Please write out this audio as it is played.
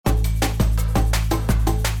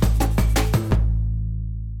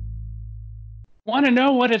Want to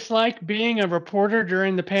know what it's like being a reporter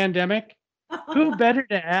during the pandemic? Who better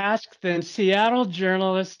to ask than Seattle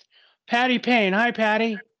journalist Patti Payne? Hi,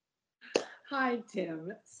 Patti. Hi,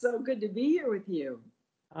 Tim. So good to be here with you.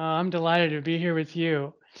 I'm delighted to be here with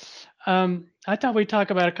you. I thought we'd talk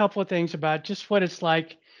about a couple of things about just what it's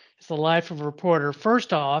like as the life of a reporter.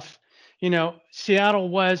 First off, Seattle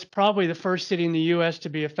was probably the first city in the U.S. to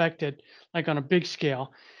be affected, like on a big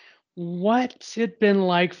scale. What's it been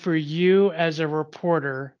like for you as a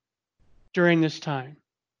reporter during this time?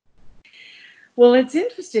 Well, it's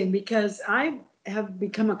interesting because I have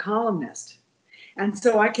become a columnist, and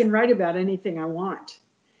so I can write about anything I want.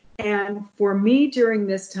 And for me, during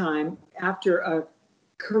this time, after a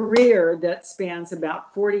career that spans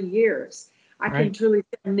about 40 years, I can Right? truly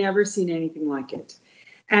say I've never seen anything like it.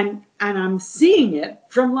 And I'm seeing it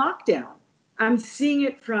from lockdown. I'm seeing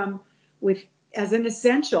it from with as an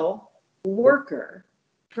essential worker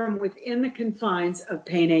from within the confines of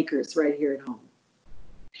Payne Acres right here at home.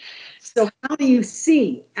 So how do you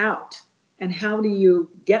see out and how do you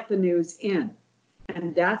get the news in?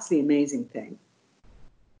 And that's the amazing thing.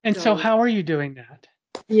 And so, So how are you doing that?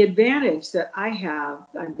 the advantage that I have,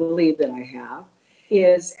 I believe that I have,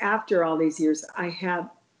 is after all these years, I have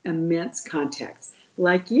immense contacts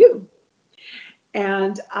like you.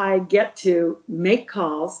 And I get to make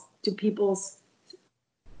calls to people's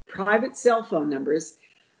private cell phone numbers,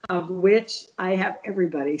 of which I have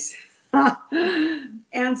everybody's,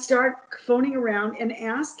 and start phoning around and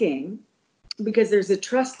asking, because there's a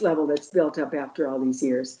trust level that's built up after all these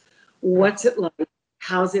years. Right. What's it like?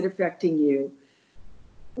 How's it affecting you?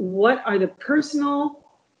 What are the personal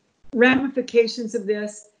ramifications of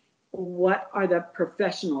this? What are the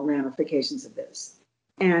professional ramifications of this?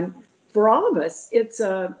 And for all of us, it's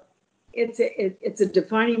a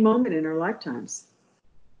defining moment in our lifetimes.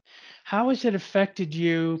 How has it affected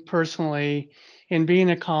you personally in being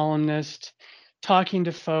a columnist, talking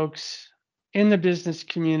to folks in the business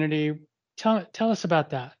community? Tell us about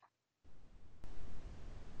that.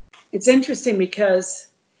 It's interesting because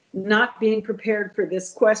not being prepared for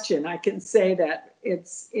this question, I can say that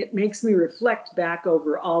it makes me reflect back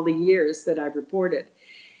over all the years that I've reported.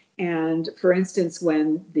 And for instance,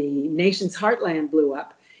 when the nation's heartland blew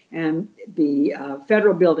up and the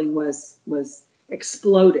federal building was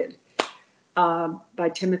exploded by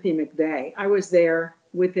Timothy McVeigh, I was there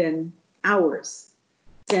within hours,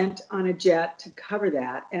 sent on a jet to cover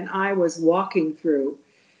that, and I was walking through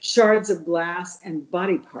shards of glass and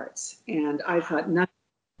body parts, and I thought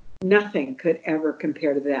nothing could ever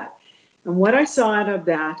compare to that. And what I saw out of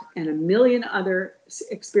that and a million other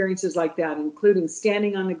experiences like that, including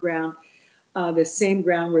standing on the ground, the same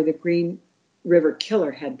ground where the Green River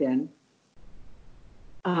Killer had been,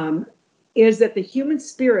 um, is that the human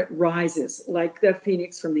spirit rises like the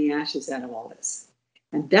phoenix from the ashes out of all this.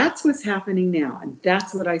 And that's what's happening now. And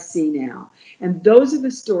that's what I see now. And those are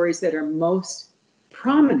the stories that are most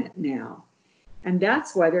prominent now. And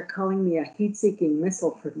that's why they're calling me a heat seeking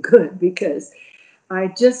missile for good, because I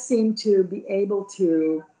just seem to be able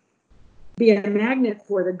to be a magnet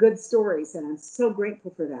for the good stories. And I'm so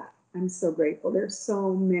grateful for that. I'm so grateful. There's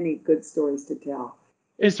so many good stories to tell.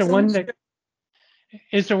 Is There's there so one much. that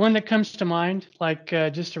is there one that comes to mind, like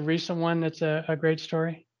just a recent one that's a great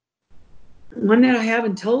story? One that I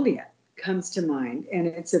haven't told yet comes to mind, and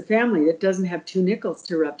it's a family that doesn't have two nickels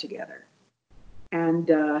to rub together. And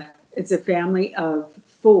it's a family of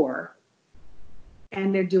four,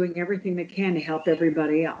 and they're doing everything they can to help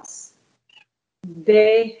everybody else.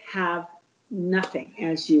 They have nothing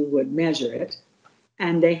as you would measure it,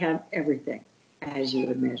 and they have everything as you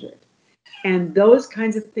would measure it. And those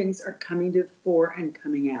kinds of things are coming to the fore and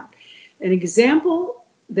coming out. An example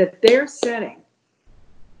that they're setting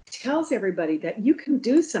tells everybody that you can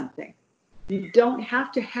do something. You don't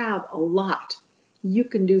have to have a lot. You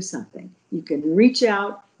can do something. You can reach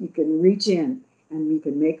out, you can reach in, and you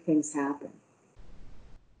can make things happen.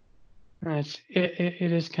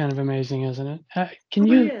 It is kind of amazing, isn't it? Can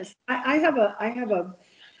Oh, it you? is. I have a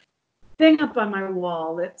thing up on my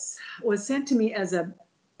wall that was sent to me as a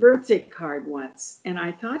birthday card once, and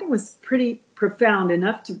I thought it was pretty profound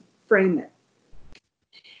enough to frame it.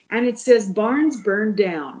 And it says, "Barns burned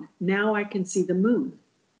down. Now I can see the moon."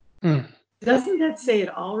 Mm, Doesn't that say it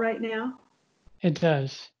all right now? it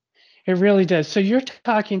does. It really does. So you're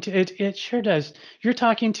talking to it. It sure does. You're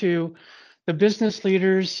talking to the business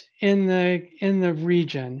leaders in the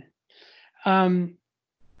region. Um,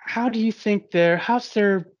 how do you think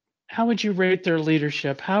how would you rate their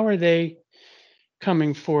leadership? How are they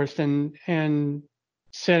coming forth and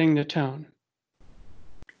setting the tone?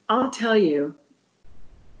 I'll tell you,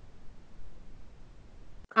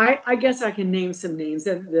 I I guess I can name some names.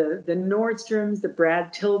 The Nordstroms, the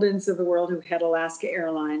Brad Tildens of the world who head Alaska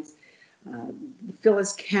Airlines,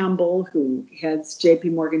 Phyllis Campbell, who heads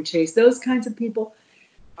JP Morgan Chase. Those kinds of people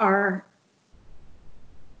are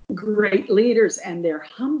great leaders, and they're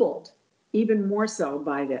humbled even more so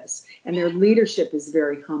by this. And their leadership is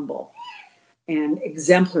very humble and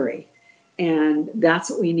exemplary. And that's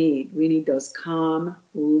what we need. We need those calm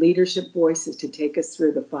leadership voices to take us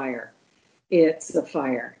through the fire. It's a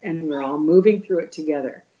fire, and we're all moving through it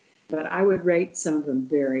together. But I would rate some of them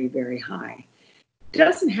very, very high. It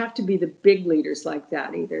doesn't have to be the big leaders like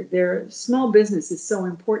that either. Small business is so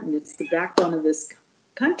important. It's the backbone of this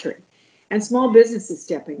country. And small business is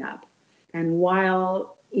stepping up. And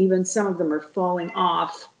while even some of them are falling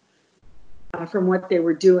off from what they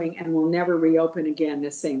were doing and will never reopen again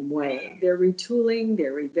the same way, they're retooling,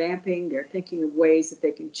 they're revamping, they're thinking of ways that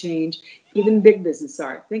they can change. Even big business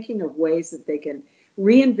are thinking of ways that they can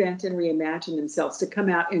reinvent and reimagine themselves to come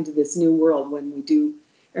out into this new world when we do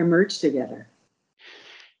emerge together.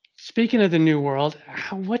 Speaking of the new world,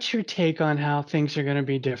 what's your take on how things are going to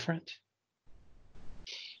be different?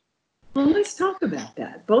 Well, let's talk about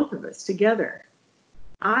that, both of us together.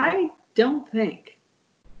 I don't think,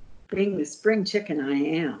 being the spring chicken I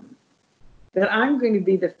am, that I'm going to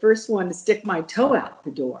be the first one to stick my toe out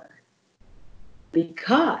the door,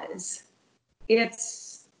 because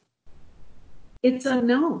it's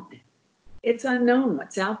unknown. It's unknown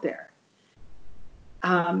what's out there.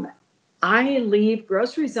 I leave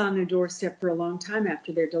groceries on their doorstep for a long time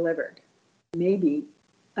after they're delivered, maybe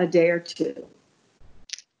a day or two.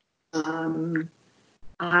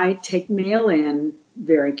 I take mail in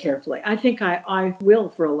very carefully. I think I will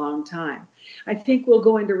for a long time. I think we'll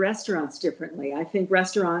go into restaurants differently. I think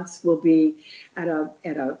restaurants will be at a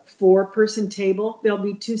 4-person table, there'll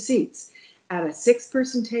be 2 seats. At a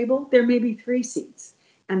 6-person table, there may be 3 seats,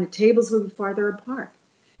 and the tables will be farther apart.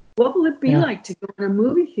 What will it be like to go in a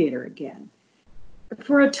movie theater again?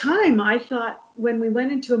 For a time, I thought when we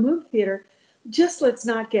went into a movie theater, just let's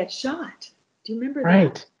not get shot. Do you remember that?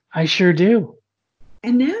 Right. I sure do.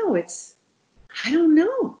 And now I don't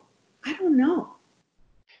know.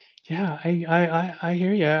 Yeah, I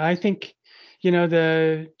hear you. I think, I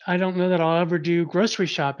don't know that I'll ever do grocery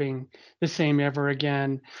shopping the same ever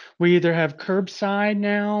again. We either have curbside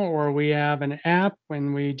now, or we have an app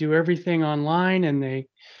when we do everything online and they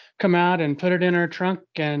come out and put it in our trunk,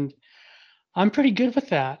 and I'm pretty good with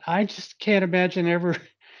that. I just can't imagine ever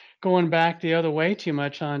going back the other way too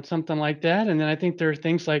much on something like that. And then I think there are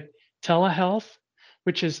things like telehealth,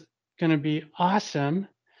 which is going to be awesome,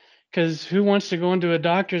 because who wants to go into a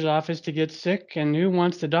doctor's office to get sick, and who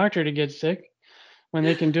wants the doctor to get sick when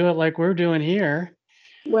they can do it like we're doing here?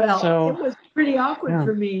 Well, it So, was pretty awkward yeah.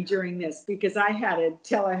 for me during this because I had a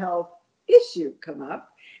telehealth issue come up.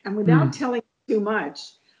 And without Mm, telling too much,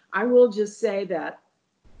 I will just say that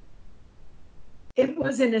it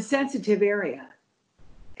was in a sensitive area.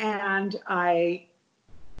 And I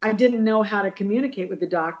didn't know how to communicate with the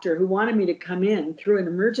doctor who wanted me to come in through an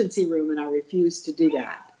emergency room, and I refused to do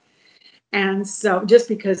that. And so, just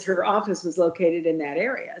because her office was located in that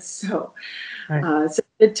area. So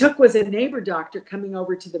it was a neighbor doctor coming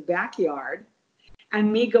over to the backyard,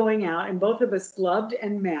 and me going out, and both of us gloved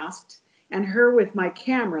and masked, and her with my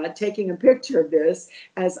camera taking a picture of this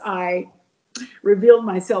as I revealed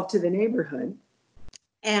myself to the neighborhood.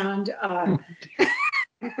 And oh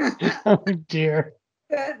dear.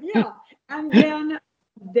 yeah, and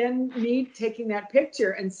then me taking that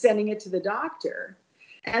picture and sending it to the doctor.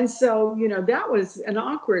 And so, that was an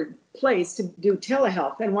awkward place to do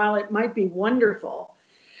telehealth. And while it might be wonderful,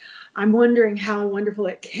 I'm wondering how wonderful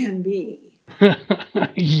it can be.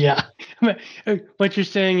 Yeah. What you're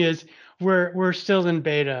saying is we're still in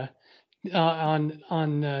beta on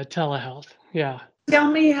telehealth. Yeah.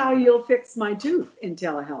 Tell me how you'll fix my tooth in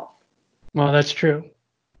telehealth. Well, that's true.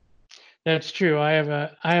 That's true. I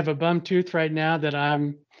have a bum tooth right now that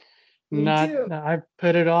Me too. I've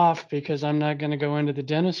put it off because I'm not going to go into the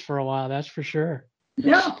dentist for a while. That's for sure.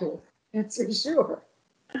 No, that's for sure.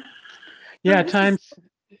 Yeah, This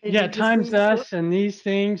is times us and these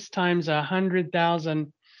things times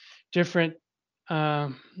 100,000 different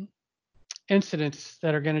um, incidents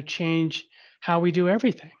that are going to change how we do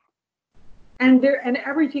everything. and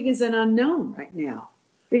everything is an unknown right now,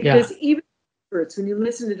 Yeah. because even experts, when you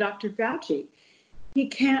listen to Dr. Fauci, he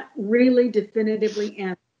can't really definitively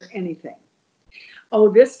answer anything. Oh,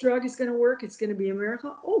 this drug is going to work. It's going to be a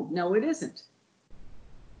miracle. Oh, no, it isn't.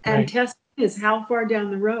 And Right. testing is how far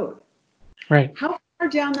down the road. Right. How far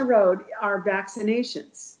down the road are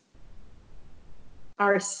vaccinations?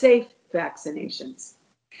 Are safe vaccinations?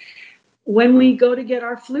 When we go to get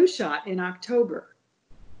our flu shot in October,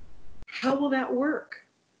 how will that work?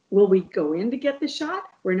 Will we go in to get the shot?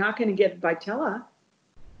 We're not going to get Vitella.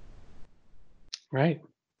 Right.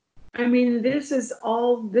 I mean, this is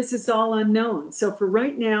all unknown. So for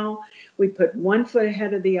right now, we put one foot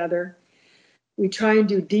ahead of the other. We try and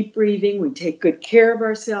do deep breathing. We take good care of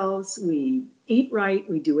ourselves. We eat right.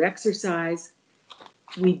 We do exercise.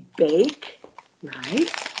 We bake,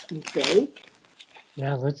 right? We bake.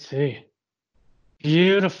 Yeah, let's see.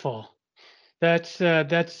 Beautiful. That's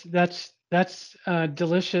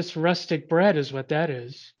delicious rustic bread is what that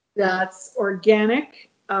is. That's organic,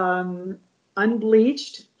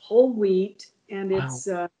 unbleached, whole wheat, and Wow. it's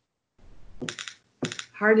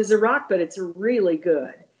hard as a rock, but it's really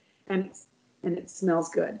good, and it smells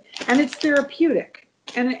good, and it's therapeutic.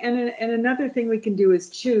 And another thing we can do is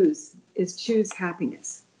choose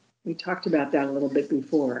happiness. We talked about that a little bit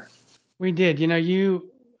before. We did.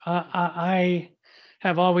 I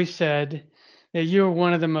have always said that you're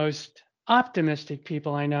one of the most optimistic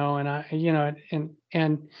people I know, and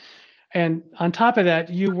and on top of that,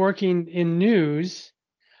 you working in news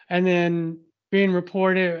and then being a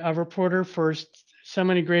reporter for so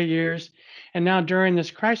many great years, and now during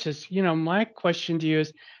this crisis, my question to you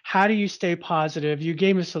is, how do you stay positive? You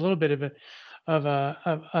gave us a little bit of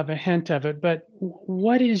a hint of it, but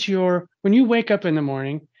what is when you wake up in the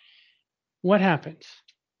morning, what happens?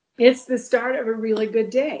 It's the start of a really good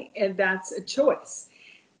day, and that's a choice.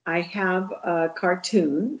 I have a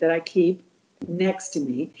cartoon that I keep next to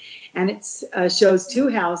me, and it shows two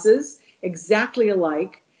houses exactly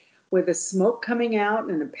alike with a smoke coming out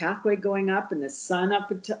and a pathway going up and the sun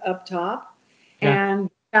up top. Yeah. And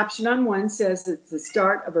the caption on one says it's the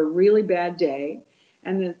start of a really bad day,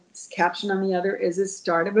 and the caption on the other is the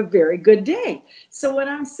start of a very good day. So what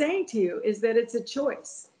I'm saying to you is that it's a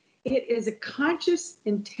choice. It is a conscious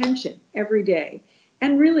intention every day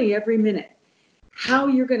and really every minute how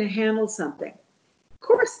you're going to handle something. Of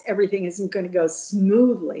course, everything isn't going to go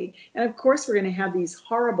smoothly. And of course, we're going to have these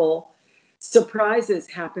horrible surprises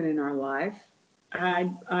happen in our life.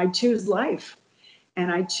 I choose life,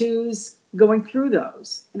 and I choose going through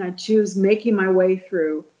those, and I choose making my way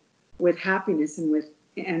through with happiness and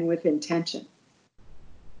with intention.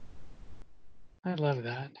 I love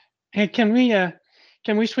that. Hey, can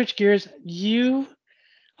we switch gears?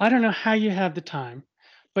 I don't know how you have the time,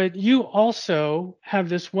 but you also have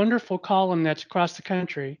this wonderful column that's across the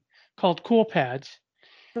country called Cool Pads,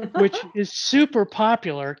 which is super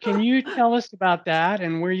popular. Can you tell us about that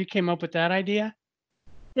and where you came up with that idea?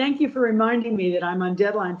 Thank you for reminding me that I'm on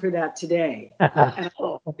deadline for that today. And I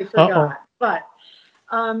Uh-oh. forgot. But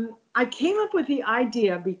I came up with the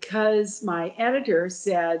idea because my editor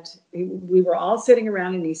said, we were all sitting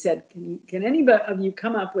around and he said, can any of you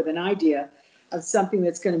come up with an idea of something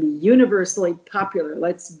that's going to be universally popular?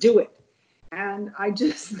 Let's do it. And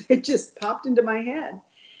it just popped into my head.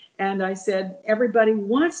 And I said, everybody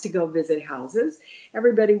wants to go visit houses.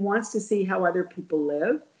 Everybody wants to see how other people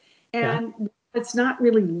live. Yeah. And it's not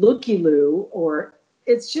really looky-loo, or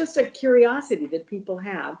it's just a curiosity that people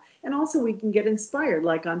have. And also we can get inspired,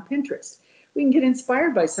 like on Pinterest. We can get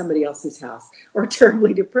inspired by somebody else's house or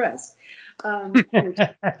terribly depressed.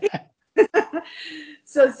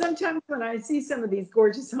 So sometimes when I see some of these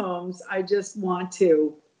gorgeous homes, I just want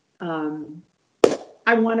to,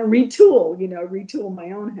 I want to retool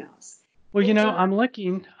my own house. Well, It's a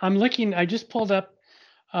I'm looking, I just pulled up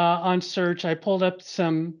on search, I pulled up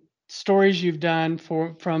some stories you've done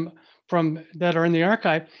from that are in the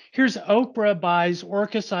archive. Here's Oprah buys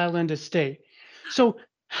Orcas Island estate. So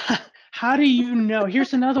how do you know?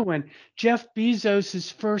 Here's another one. Jeff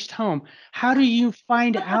Bezos's first home. How do you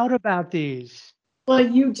find out about these? Well,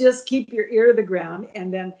 you just keep your ear to the ground,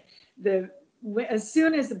 and then the as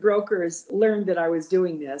soon as the brokers learned that I was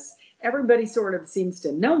doing this, everybody sort of seems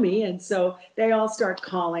to know me, and so they all start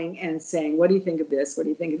calling and saying, "What do you think of this? What do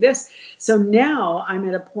you think of this?" So now I'm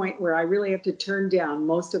at a point where I really have to turn down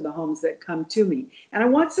most of the homes that come to me, and I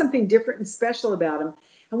want something different and special about them.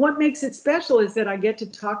 And what makes it special is that I get to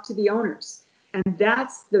talk to the owners, and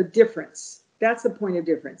that's the difference. That's the point of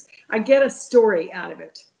difference. I get a story out of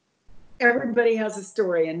it. Everybody has a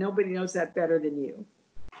story, and nobody knows that better than you.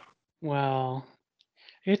 Well,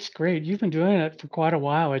 it's great. You've been doing it for quite a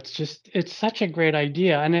while. It's such a great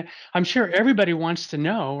idea. And I'm sure everybody wants to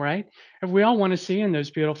know, right? And we all want to see in those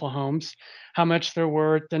beautiful homes how much they're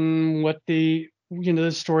worth and what the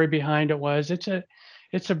story behind it was. It's a,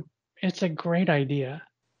 it's a great idea.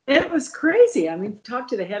 It was crazy. I mean, talked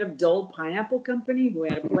to the head of Dole Pineapple Company, who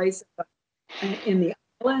had a place in the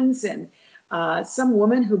islands, and some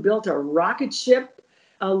woman who built a rocket ship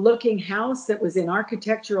looking house that was in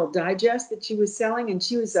Architectural Digest that she was selling, and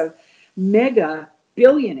she was a mega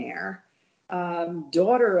billionaire,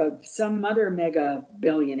 daughter of some other mega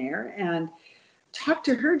billionaire, and talked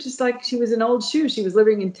to her just like she was an old shoe. She was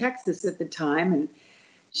living in Texas at the time, and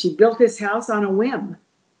she built this house on a whim.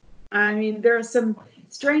 I mean, there are some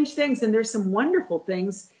strange things, and there's some wonderful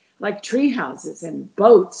things like tree houses and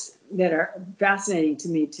boats that are fascinating to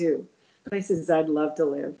me too. Places I'd love to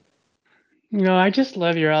live. I just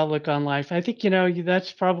love your outlook on life. I think,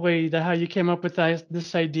 that's probably how you came up with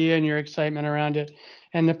this idea and your excitement around it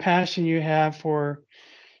and the passion you have for,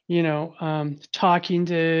 talking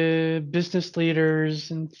to business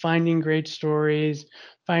leaders and finding great stories,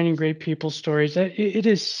 finding great people's stories. It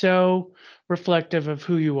is so reflective of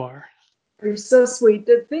who you are. You're so sweet.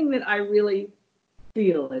 The thing that I really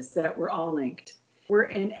feel is that we're all linked. We're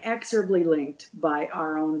inexorably linked by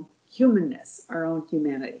our own humanness, our own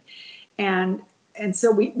humanity. And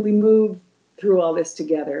so we move through all this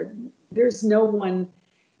together. There's no one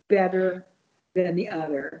better than the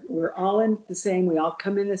other. We're all in the same, we all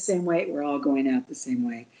come in the same way, we're all going out the same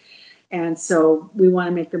way. And so we want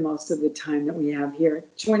to make the most of the time that we have here.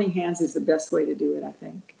 Joining hands is the best way to do it, I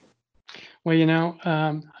think. Well,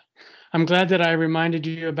 I'm glad that I reminded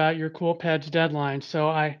you about your Cool Pads deadline. So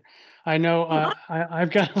I know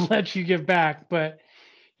I've got to let you give back, but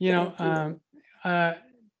uh,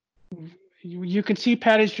 you can see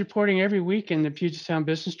Patty's reporting every week in the Puget Sound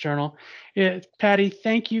Business Journal. Patty,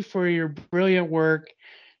 thank you for your brilliant work,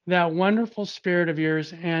 that wonderful spirit of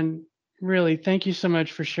yours, and really thank you so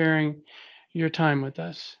much for sharing your time with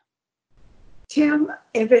us. Tim,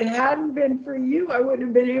 if it hadn't been for you, I wouldn't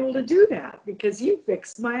have been able to do that because you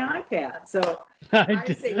fixed my iPad. So I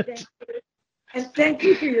say thank you. And thank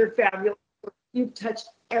you for your fabulous work. You've touched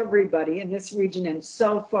everybody in this region and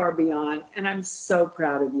so far beyond. And I'm so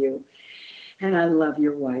proud of you. And I love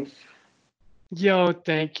your wife. Yo,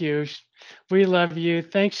 thank you. We love you.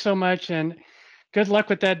 Thanks so much. And good luck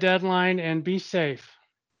with that deadline and be safe.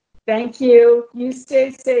 Thank you. You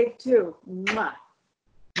stay safe too. Mwah.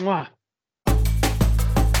 Mwah.